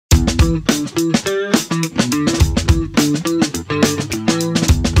My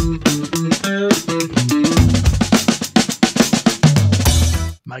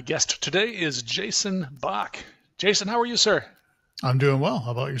guest today is Jason Bock. Jason, how are you, sir? I'm doing well.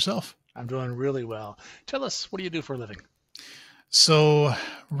 How about yourself? I'm doing really well. Tell us, what do you do for a living? So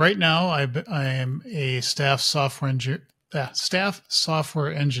right now I am a staff software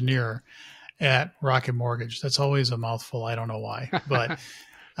engineer at Rocket Mortgage. That's always a mouthful. I don't know why, but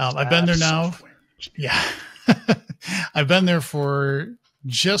I've been there now. Yeah. I've been there for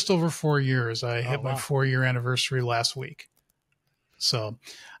just over 4 years. I hit my 4-year anniversary last week. So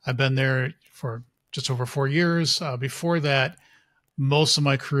I've been there for just over 4 years. Before that, most of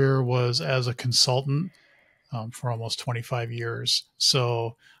my career was as a consultant for almost 25 years.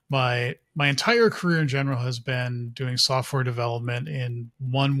 So my entire career in general has been doing software development in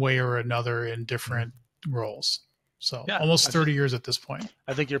one way or another in different roles. So yeah, almost 30 years at this point.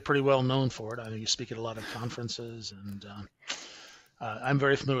 I think you're pretty well known for it. I know you speak at a lot of conferences, and I'm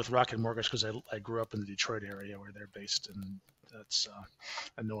very familiar with Rocket Mortgage because I grew up in the Detroit area where they're based, and that's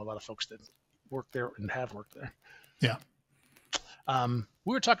I know a lot of folks that work there and have worked there. Yeah. We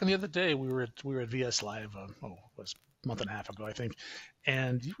were talking the other day. We were at VS Live. It was a month and a half ago, I think,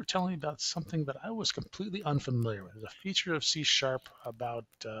 and you were telling me about something that I was completely unfamiliar with. There's a feature of C# about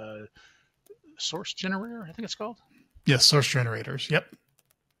source generator, I think it's called. Yes, source generators. Yep.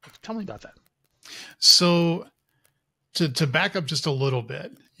 Tell me about that. So to back up just a little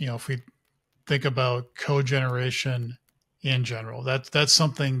bit, if we think about code generation in general, that's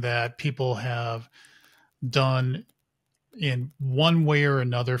something that people have done in one way or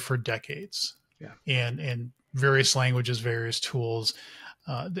another for decades. Yeah. And in various languages, various tools.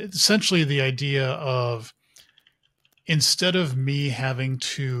 Essentially the idea of, instead of me having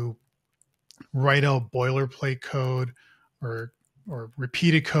to write out boilerplate code or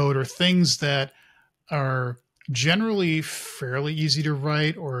repeated code or things that are generally fairly easy to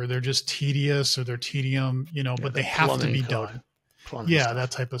write, or they're just tedious or they're tedium, but they have to be done. Yeah,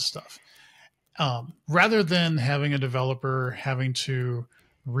 that type of stuff. Rather than having a developer having to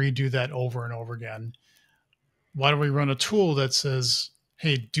redo that over and over again, why don't we run a tool that says,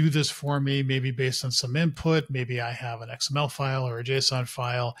 hey, do this for me, maybe based on some input. Maybe I have an XML file or a JSON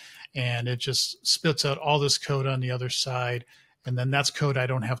file, and it just spits out all this code on the other side. And then that's code I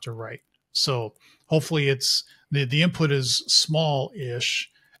don't have to write. So hopefully it's the input is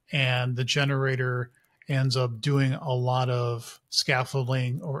small-ish, and the generator ends up doing a lot of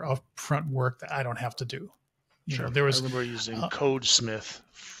scaffolding or upfront work that I don't have to do. Sure. I remember using CodeSmith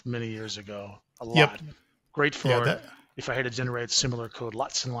many years ago. A lot. Yep. Great for if I had to generate similar code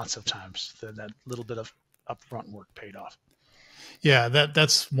lots and lots of times. Then that little bit of upfront work paid off. Yeah,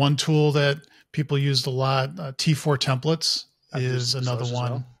 that's one tool that people used a lot. T4 templates is another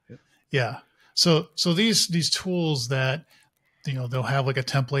one. Well. Yep. Yeah. So these tools that, they'll have like a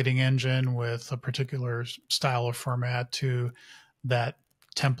templating engine with a particular style or format to that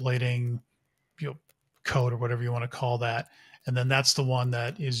templating, code or whatever you want to call that. And then that's the one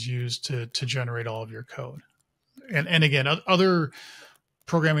that is used to generate all of your code. And again, other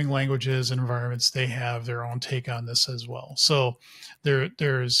programming languages and environments, they have their own take on this as well. So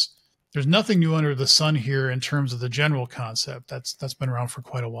there's nothing new under the sun here in terms of the general concept. That's been around for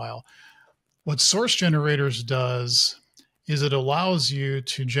quite a while. What source generators does is it allows you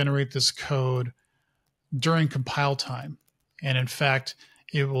to generate this code during compile time. And in fact,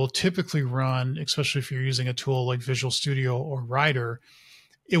 it will typically run, especially if you're using a tool like Visual Studio or Rider,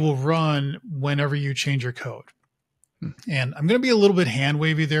 it will run whenever you change your code. And I'm going to be a little bit hand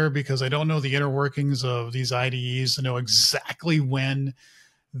wavy there because I don't know the inner workings of these IDEs to know exactly when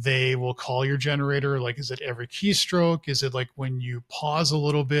they will call your generator. Like, is it every keystroke? Is it like when you pause a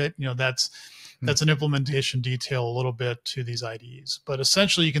little bit? That's an implementation detail a little bit to these IDEs. But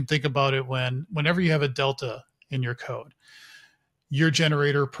essentially you can think about it whenever you have a delta in your code, your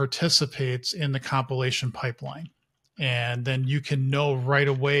generator participates in the compilation pipeline. And then you can know right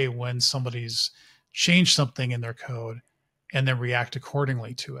away when somebody's changed something in their code and then react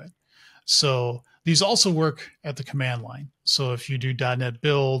accordingly to it. So these also work at the command line. So if you do .NET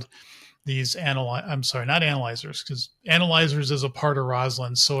build, these not analyzers, because analyzers is a part of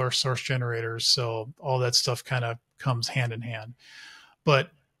Roslyn, so are source generators. So all that stuff kind of comes hand in hand.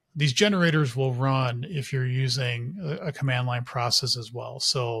 But these generators will run if you're using a command line process as well.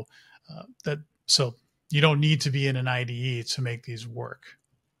 So so you don't need to be in an IDE to make these work.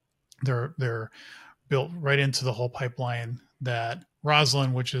 They're built right into the whole pipeline that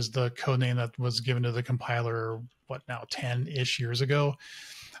Roslyn, which is the code name that was given to the compiler, 10-ish years ago,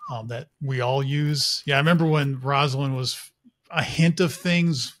 that we all use. Yeah, I remember when Roslyn was a hint of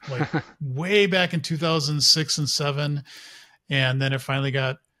things like way back in 2006 and 7. And then it finally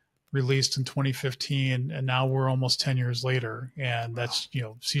got released in 2015. And now we're almost 10 years later. And that's,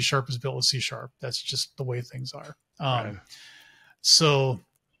 C# is built with C#. That's just the way things are. Right. So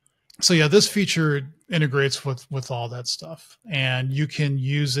yeah, this feature integrates with all that stuff. And you can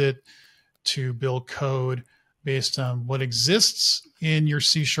use it to build code based on what exists in your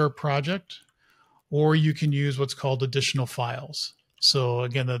C# project, or you can use what's called additional files. So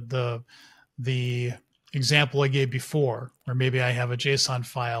again, the example I gave before, or maybe I have a JSON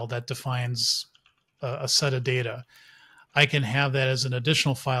file that defines a set of data. I can have that as an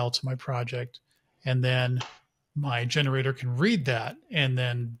additional file to my project, and then my generator can read that and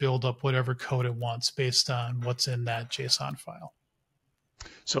then build up whatever code it wants based on what's in that JSON file.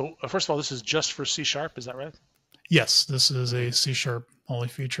 So first of all, this is just for C#, is that right? Yes, this is a C# only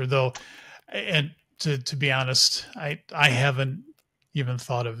feature, though. And to be honest, I haven't even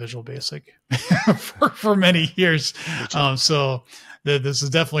thought of Visual Basic for many years. So this is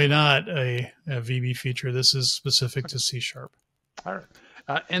definitely not a VB feature. This is specific to C#. All right.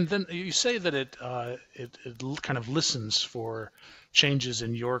 And then you say that it kind of listens for changes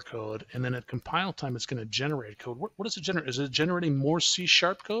in your code, and then at compile time, it's going to generate code. What does it generate? Is it generating more C#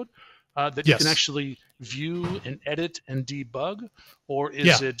 code that you can actually view and edit and debug, or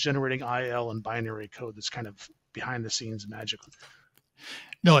is it generating IL and binary code that's kind of behind the scenes magically?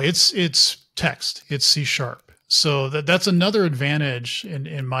 No, it's text. It's C#. So that's another advantage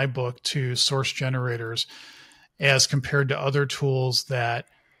in my book to source generators as compared to other tools that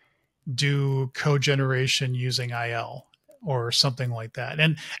do code generation using IL or something like that.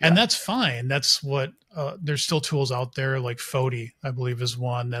 And that's fine. That's what there's still tools out there like Fody, I believe, is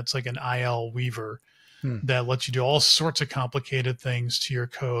one that's like an IL weaver that lets you do all sorts of complicated things to your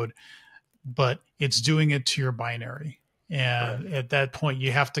code, but it's doing it to your binary. And at that point,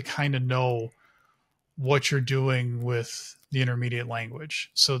 you have to kind of know what you're doing with the intermediate language.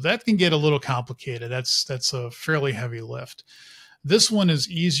 So that can get a little complicated. That's a fairly heavy lift. This one is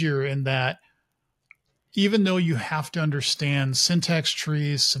easier in that even though you have to understand syntax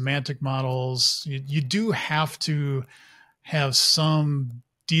trees, semantic models, you do have to have some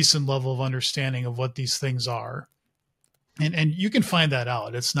decent level of understanding of what these things are. And you can find that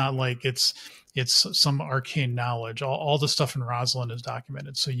out. It's not like it's some arcane knowledge. All the stuff in Roslyn is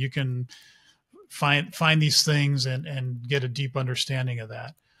documented. So you can find these things and get a deep understanding of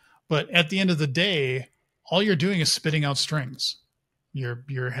that. But at the end of the day, all you're doing is spitting out strings.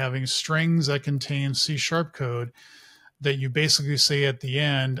 You're having strings that contain C# code that you basically say at the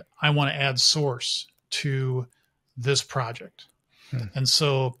end, I want to add source to this project. And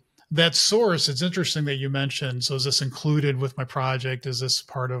so that source, it's interesting that you mentioned, so is this included with my project? Is this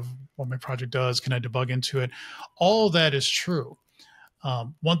part of what my project does? Can I debug into it? All of that is true.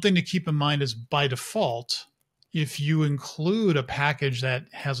 One thing to keep in mind is by default, if you include a package that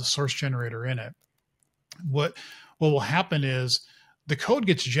has a source generator in it, what will happen is the code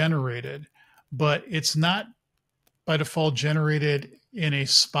gets generated, but it's not by default generated in a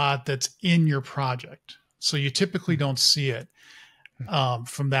spot that's in your project. So you typically don't see it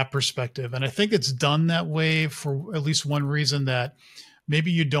from that perspective. And I think it's done that way for at least one reason, that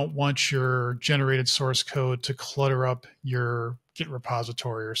maybe you don't want your generated source code to clutter up your Git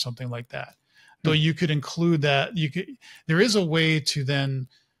repository or something like that. Though you could include that. There is a way to then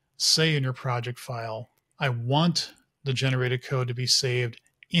say in your project file, I want the generated code to be saved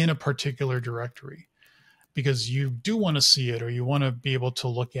in a particular directory, because you do want to see it, or you want to be able to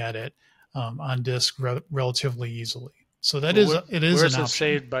look at it on disk relatively easily. So it is an option. Where is it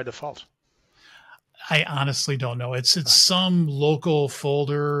saved by default? I honestly don't know. It's some local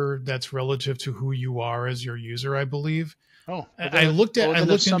folder that's relative to who you are as your user, I believe. Oh, I looked at.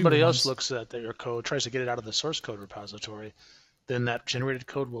 If somebody else looks at your code, tries to get it out of the source code repository, then that generated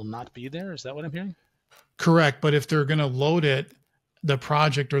code will not be there. Is that what I'm hearing? Correct. But if they're going to load it, the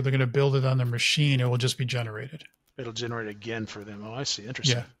project, or they're going to build it on their machine, it will just be generated. It'll generate again for them. Oh, I see.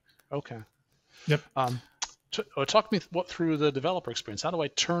 Interesting. Yeah. Okay. Yep. Talk me through the developer experience. How do I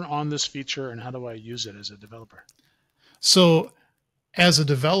turn on this feature, and how do I use it as a developer? So, as a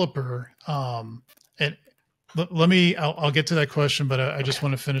developer, I'll get to that question, but I just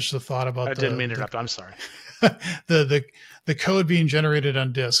want to finish the thought about. I didn't mean to interrupt. I'm sorry. the code being generated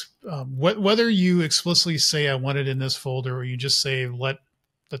on disk. Whether you explicitly say I want it in this folder, or you just say let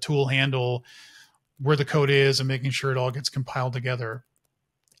the tool handle where the code is and making sure it all gets compiled together.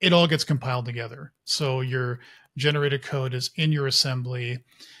 It all gets compiled together. So your generated code is in your assembly.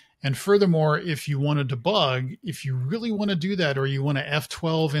 And furthermore, if you want to debug, if you really want to do that, or you want to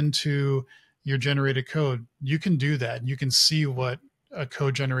F12 into your generated code, you can do that. You can see what a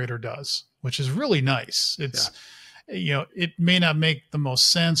code generator does, which is really nice. It's, it may not make the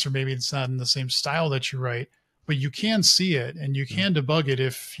most sense, or maybe it's not in the same style that you write, but you can see it and you can debug it.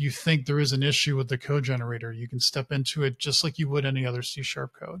 If you think there is an issue with the code generator, you can step into it just like you would any other C#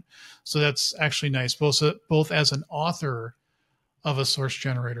 code. So that's actually nice, both as an author of a source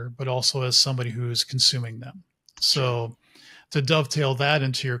generator, but also as somebody who's consuming them. So to dovetail that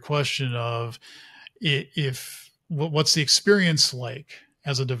into your question of what's the experience like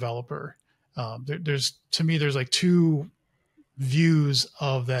as a developer, there's like two views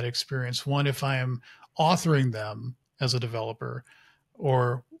of that experience. One, if I am authoring them as a developer,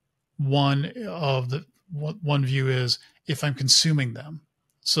 or one view is if I'm consuming them.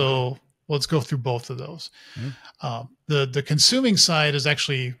 So let's go through both of those. The consuming side is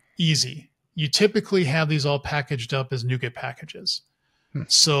actually easy. You typically have these all packaged up as NuGet packages.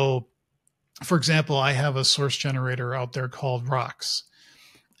 So, for example, I have a source generator out there called Rocks,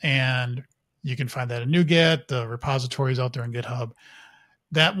 and you can find that in NuGet. The repository is out there in GitHub.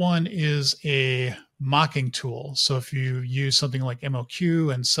 That one is a mocking tool. So if you use something like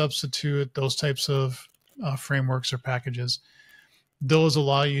MOQ and Substitute, those types of frameworks or packages, those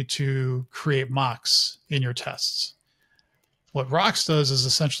allow you to create mocks in your tests. What Rocks does is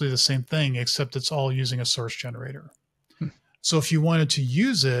essentially the same thing, except it's all using a source generator. So if you wanted to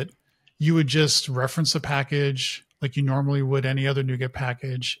use it, you would just reference the package like you normally would any other NuGet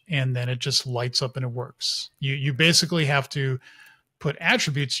package, and then it just lights up and it works. You basically have to put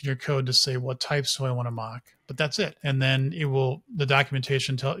attributes in your code to say what types do I want to mock, but that's it. And then the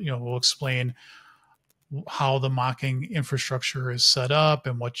documentation will explain how the mocking infrastructure is set up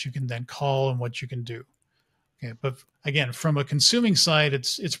and what you can then call and what you can do. Okay, but again, from a consuming side,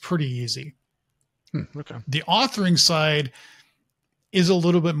 it's pretty easy. Okay. The authoring side is a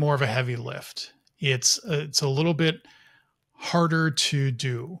little bit more of a heavy lift. It's a little bit harder to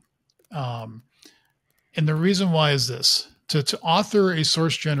do. And the reason why is this. To author a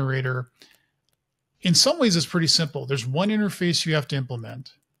source generator, in some ways it's pretty simple. There's one interface you have to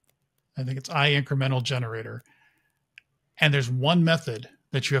implement. I think it's incremental generator. And there's one method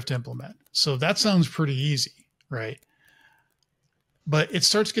that you have to implement. So that sounds pretty easy, right? But it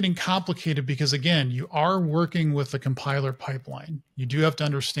starts getting complicated because, again, you are working with a compiler pipeline. You do have to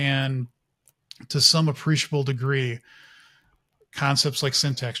understand, to some appreciable degree, concepts like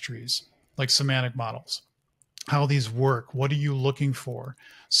syntax trees, like semantic models, how these work. What are you looking for?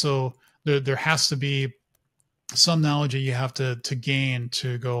 So there has to be some knowledge that you have to gain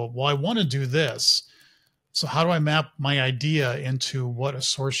to go, well, I want to do this. So how do I map my idea into what a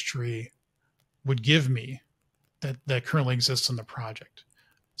source tree would give me that currently exists in the project?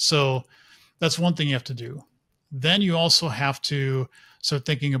 So that's one thing you have to do. Then you also have to start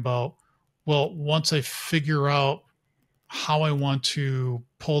thinking about, well, once I figure out how I want to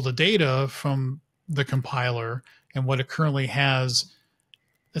pull the data from the compiler and what it currently has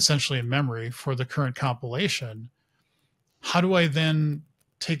essentially in memory for the current compilation, how do I then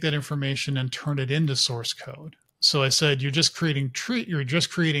take that information and turn it into source code? So I said, you're just creating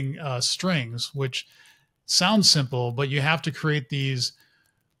strings, which sounds simple, but you have to create these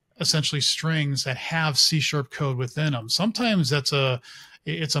essentially strings that have C# code within them. Sometimes it's a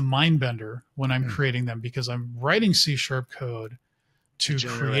mind bender when I'm creating them, because I'm writing C# code to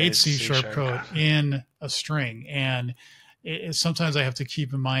create C# code in a string. And sometimes I have to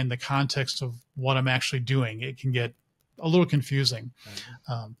keep in mind the context of what I'm actually doing. It can get a little confusing.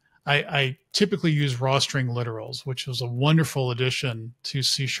 I typically use raw string literals, which was a wonderful addition to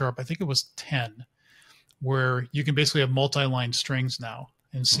C#. I think it was 10, where you can basically have multi-line strings now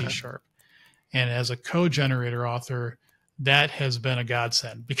in C#. And as a code generator author, that has been a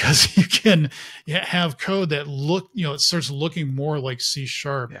godsend, because you can have code that it starts looking more like C#,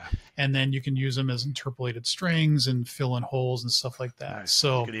 and then you can use them as interpolated strings and fill in holes and stuff like that. Nice.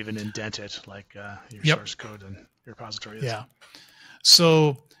 So you could even indent it like your source code and your repository is. Yeah.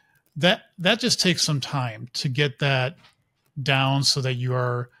 So that just takes some time to get that down, so that you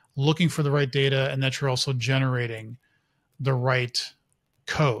are looking for the right data and that you're also generating the right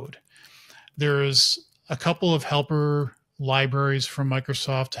code. There's a couple of helper libraries from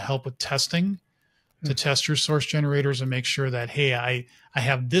Microsoft to help with testing, to test your source generators and make sure that, hey, I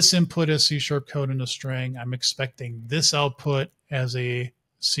have this input as C# code in a string. I'm expecting this output as a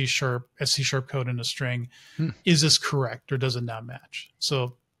C# code in a string. Is this correct, or does it not match?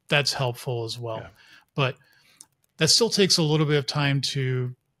 So that's helpful as well. But that still takes a little bit of time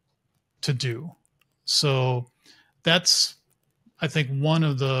to do. So that's, I think, one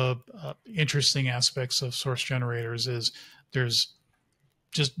of the interesting aspects of source generators is there's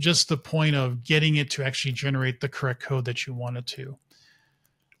just the point of getting it to actually generate the correct code that you want it to.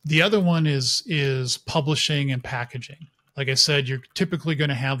 The other one is publishing and packaging. Like I said, you're typically going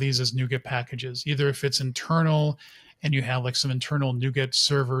to have these as NuGet packages, either if it's internal and you have like some internal NuGet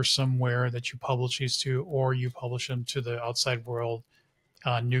server somewhere that you publish these to, or you publish them to the outside world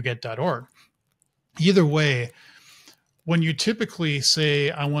on NuGet.org. Either way, when you typically say,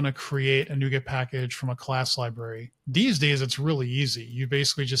 I want to create a NuGet package from a class library, these days it's really easy. You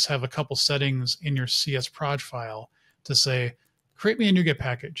basically just have a couple settings in your CS proj file to say, create me a NuGet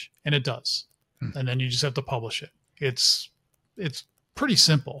package, and it does. And then you just have to publish it. It's pretty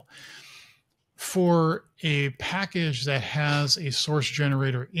simple. For a package that has a source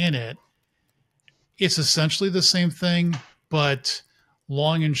generator in it, it's essentially the same thing, but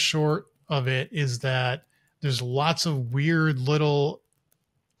long and short of it is that there's lots of weird little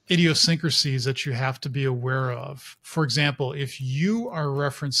idiosyncrasies that you have to be aware of. For example, if you are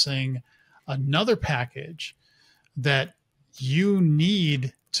referencing another package that you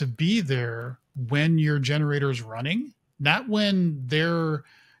need to be there when your generator is running, not when their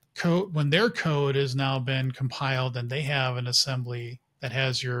code has now been compiled and they have an assembly that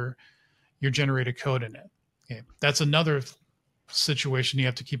has your generated code in it. Okay. That's another situation you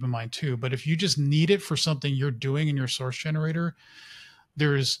have to keep in mind too. But if you just need it for something you're doing in your source generator,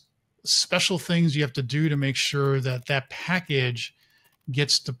 there's special things you have to do to make sure that that package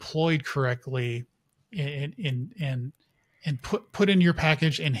gets deployed correctly and put into your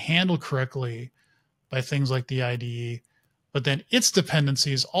package and handled correctly by things like the IDE. But then its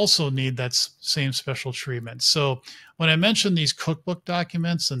dependencies also need that same special treatment. So when I mentioned these cookbook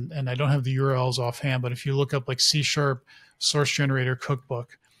documents, and I don't have the URLs offhand, but if you look up like C# source generator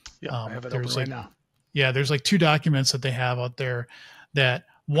cookbook, I have it open right now. Yeah, there's like 2 documents that they have out there that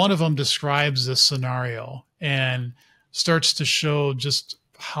one of them describes this scenario and starts to show just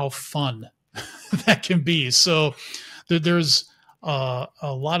how fun that can be. So there's a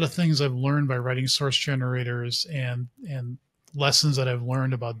lot of things I've learned by writing source generators and lessons that I've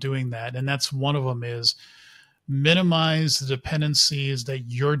learned about doing that. And that's one of them is minimize the dependencies that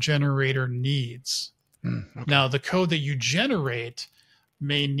your generator needs. Okay. Now, the code that you generate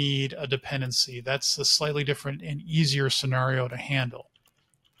may need a dependency. That's a slightly different and easier scenario to handle.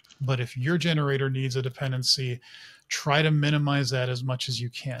 But if your generator needs a dependency, try to minimize that as much as you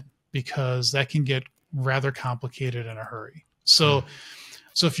can, because that can get rather complicated in a hurry. So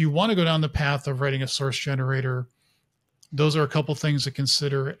if you want to go down the path of writing a source generator, those are a couple things to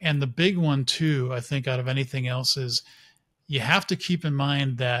consider. And the big one too, I think out of anything else, is you have to keep in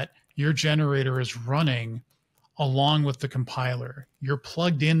mind that your generator is running along with the compiler. You're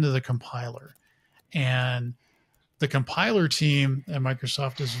plugged into the compiler. And the compiler team at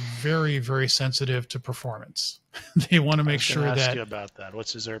Microsoft is very, very sensitive to performance. They want to make sure that... I was going to ask you about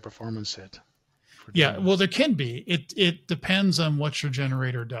that. Is there a performance hit? Yeah, well, there can be. It depends on what your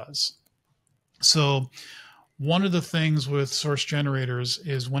generator does. So one of the things with source generators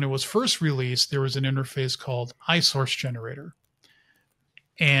is when it was first released, there was an interface called iSource Generator.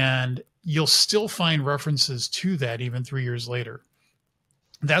 And you'll still find references to that even 3 years later.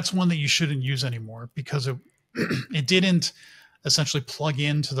 That's one that you shouldn't use anymore because it didn't essentially plug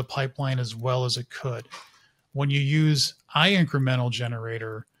into the pipeline as well as it could. When you use iIncremental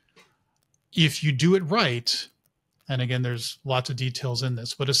generator, if you do it right, and again, there's lots of details in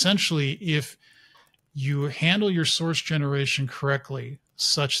this, but essentially if you handle your source generation correctly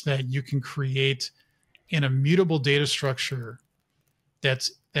such that you can create an immutable data structure that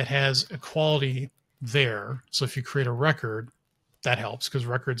has equality there. So if you create a record, that helps because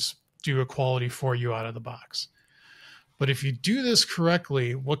records do equality for you out of the box. But if you do this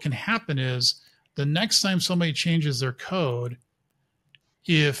correctly, what can happen is the next time somebody changes their code,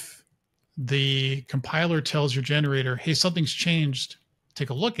 if the compiler tells your generator, hey, something's changed,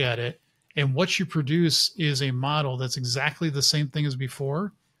 take a look at it, and what you produce is a model that's exactly the same thing as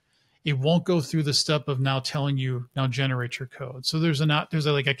before, it won't go through the step of now telling you, now generate your code. So there's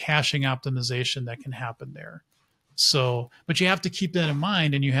like a caching optimization that can happen there. So, but you have to keep that in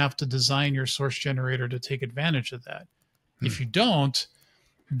mind, and you have to design your source generator to take advantage of that. If you don't,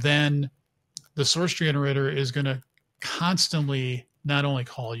 then the source generator is going to constantly not only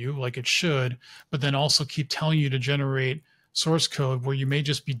call you like it should, but then also keep telling you to generate source code where you may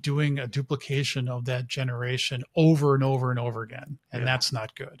just be doing a duplication of that generation over and over and over again. And that's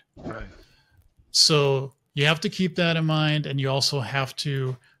not good. Right. So you have to keep that in mind. And you also have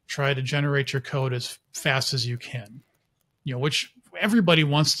to try to generate your code as fast as you can, which everybody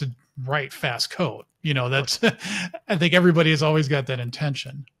wants to write fast code. That's, I think everybody has always got that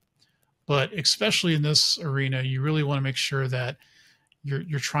intention, but especially in this arena, you really want to make sure that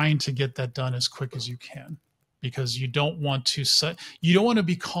you're trying to get that done as quick as you can, because you don't want to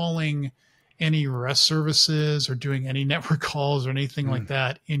be calling any REST services or doing any network calls or anything like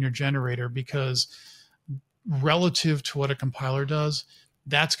that in your generator, because relative to what a compiler does,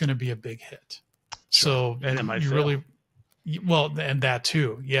 that's going to be a big hit. Sure. So and it might you fail. really, well, and that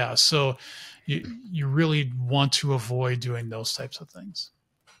too. Yeah. So you really want to avoid doing those types of things.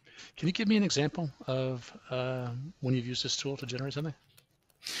 Can you give me an example of when you've used this tool to generate something?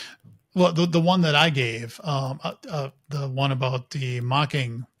 Well, the one that I gave, the one about the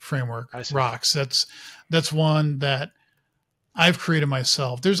mocking framework, rocks, that's one that I've created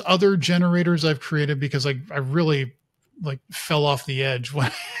myself. There's other generators I've created because I really fell off the edge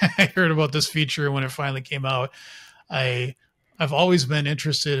when I heard about this feature. When it finally came out, I've always been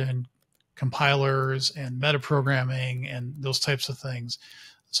interested in compilers and metaprogramming and those types of things.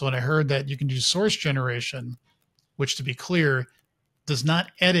 So when I heard that you can do source generation, which, to be clear, does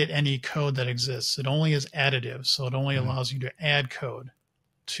not edit any code that exists. It only is additive. So it only allows you to add code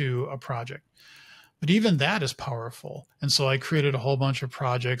to a project. But even that is powerful. And so I created a whole bunch of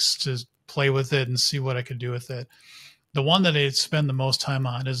projects to play with it and see what I could do with it. The one that I spend the most time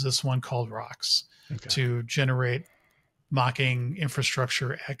on is this one called Rocks, to generate mocking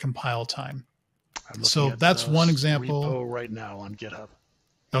infrastructure at compile time. So that's one example. Repo right now on GitHub.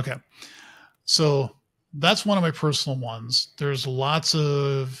 Okay. So that's one of my personal ones. There's lots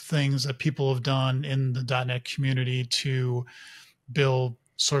of things that people have done in the .NET community to build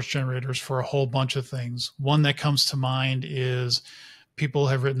source generators for a whole bunch of things. One that comes to mind is people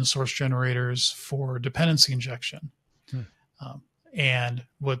have written source generators for dependency injection. And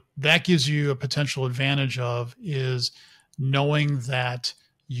what that gives you a potential advantage of is knowing that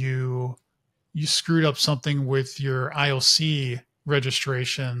you screwed up something with your IOC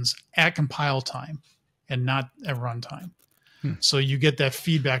registrations at compile time and not at runtime. So you get that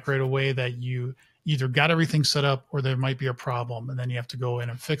feedback right away that you either got everything set up or there might be a problem, and then you have to go in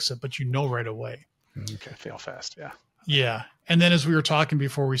and fix it, but you know right away. Okay, fail fast, yeah. Yeah. And then as we were talking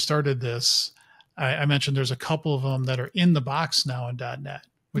before we started this, I mentioned there's a couple of them that are in the box now in .NET,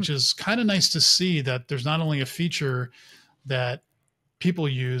 which is kind of nice to see that there's not only a feature that people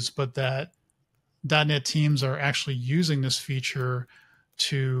use, but that .NET teams are actually using this feature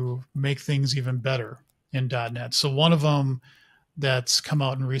to make things even better in .NET. So one of them that's come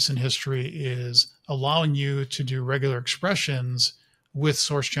out in recent history is allowing you to do regular expressions with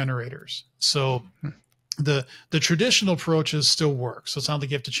source generators. So the traditional approaches still work. So it's not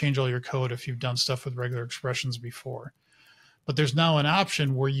like you have to change all your code if you've done stuff with regular expressions before. But there's now an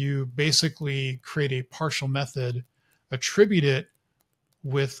option where you basically create a partial method, attribute it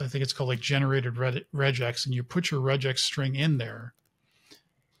with, I think it's called like generated regex, and you put your regex string in there.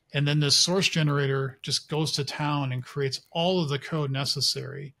 And then this source generator just goes to town and creates all of the code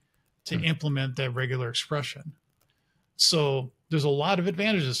necessary to implement that regular expression. So there's a lot of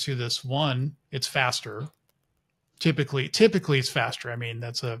advantages to this. One, it's faster. Typically it's faster. I mean,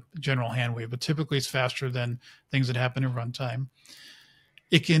 that's a general hand wave, but typically it's faster than things that happen in runtime.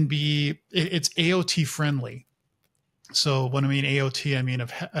 It's AOT friendly. So when I mean AOT, I mean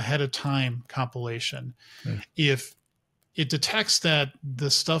ahead of time compilation. If it detects that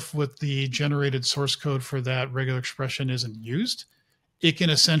the stuff with the generated source code for that regular expression isn't used, it can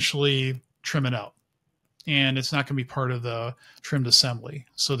essentially trim it out. And it's not going to be part of the trimmed assembly.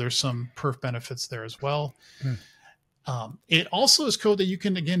 So there's some perf benefits there as well. It also is code that you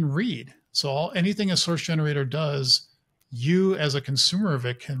can, again, read. So anything a source generator does, you as a consumer of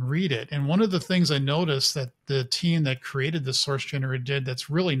it can read it. And one of the things I noticed that the team that created the source generator did that's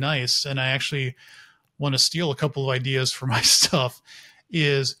really nice, and I actually want to steal a couple of ideas for my stuff,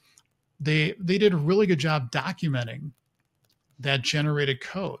 is they did a really good job documenting that generated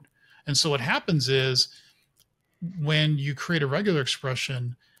code. And so what happens is when you create a regular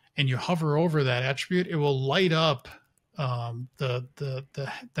expression and you hover over that attribute, it will light up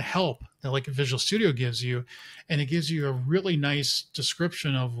the help that like Visual Studio gives you, and it gives you a really nice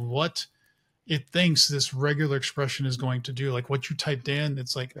description of what it thinks this regular expression is going to do. Like what you typed in,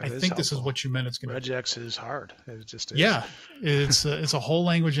 it's like, I think this is what you meant it's going to do. Regex is hard. It just is. Yeah, it's a whole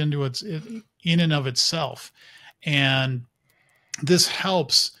language in and of itself. And this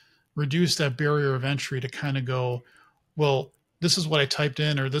helps reduce that barrier of entry to kind of go, well, this is what I typed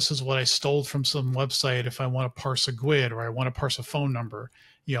in, or this is what I stole from some website if I want to parse a GUID or I want to parse a phone number.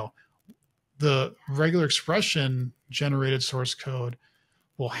 The regular expression generated source code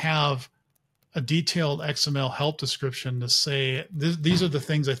will have a detailed XML help description to say, these are the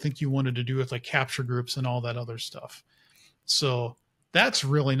things I think you wanted to do with like capture groups and all that other stuff. So that's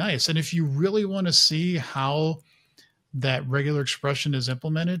really nice. And if you really want to see how that regular expression is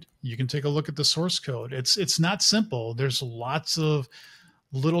implemented, you can take a look at the source code. It's not simple. There's lots of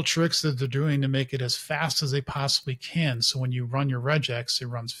little tricks that they're doing to make it as fast as they possibly can. So when you run your regex, it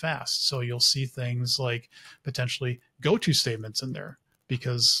runs fast. So you'll see things like potentially go-to statements in there,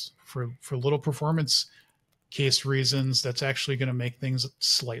 because for little performance case reasons, that's actually going to make things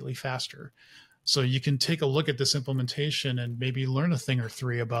slightly faster. So you can take a look at this implementation and maybe learn a thing or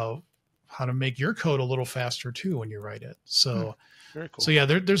three about how to make your code a little faster too when you write it. So, very cool. So yeah,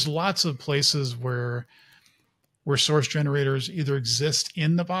 there's lots of places where source generators either exist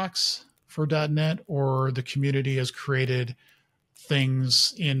in the box for .NET, or the community has created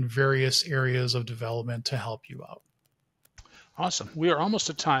things in various areas of development to help you out. Awesome. We are almost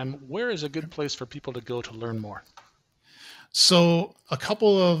at time. Where is a good place for people to go to learn more? So a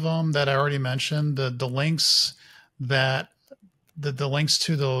couple of them that I already mentioned, the links that the links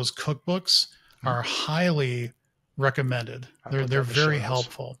to those cookbooks are highly recommed. They're very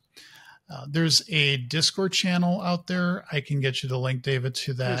helpful. There's a Discord channel out there. I can get you the link, David,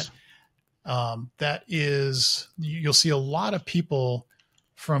 to that. That is, you'll see a lot of people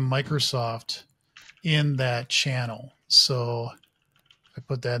from Microsoft in that channel. So I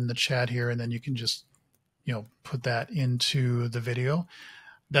put that in the chat here, and then you can just, put that into the video.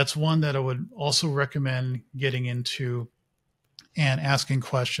 That's one that I would also recommend getting into and asking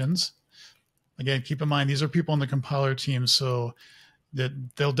questions. Again, keep in mind, these are people on the compiler team, so that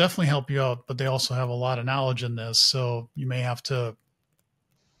they'll definitely help you out, but they also have a lot of knowledge in this. So you may have to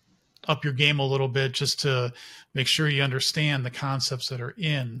up your game a little bit just to make sure you understand the concepts that are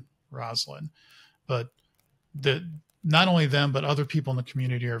in Roslyn. But not only them, but other people in the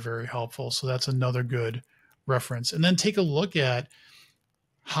community are very helpful. So that's another good reference. And then take a look at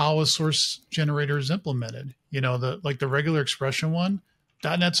how a source generator is implemented. Like the regular expression one,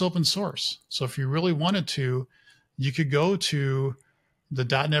 .NET's open source. So if you really wanted to, you could go to the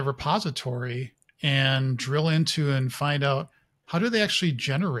 .NET repository and drill into and find out how do they actually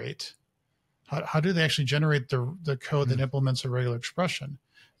generate the code that implements a regular expression.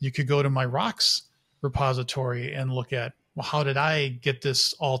 You could go to my rocks repository and look at, well, how did I get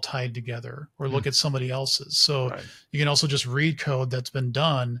this all tied together, or look at somebody else's. So you can also just read code that's been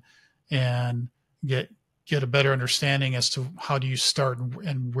done and get a better understanding as to how do you start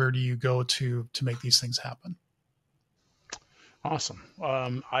and where do you go to make these things happen. Awesome.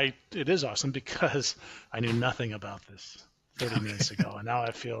 It is awesome because I knew nothing about this 30 minutes ago, and now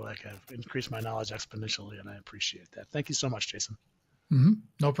I feel like I've increased my knowledge exponentially, and I appreciate that. Thank you so much, Jason.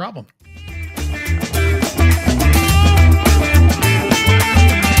 No problem.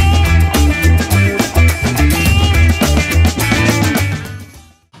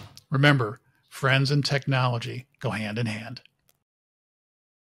 Remember, friends and technology go hand in hand.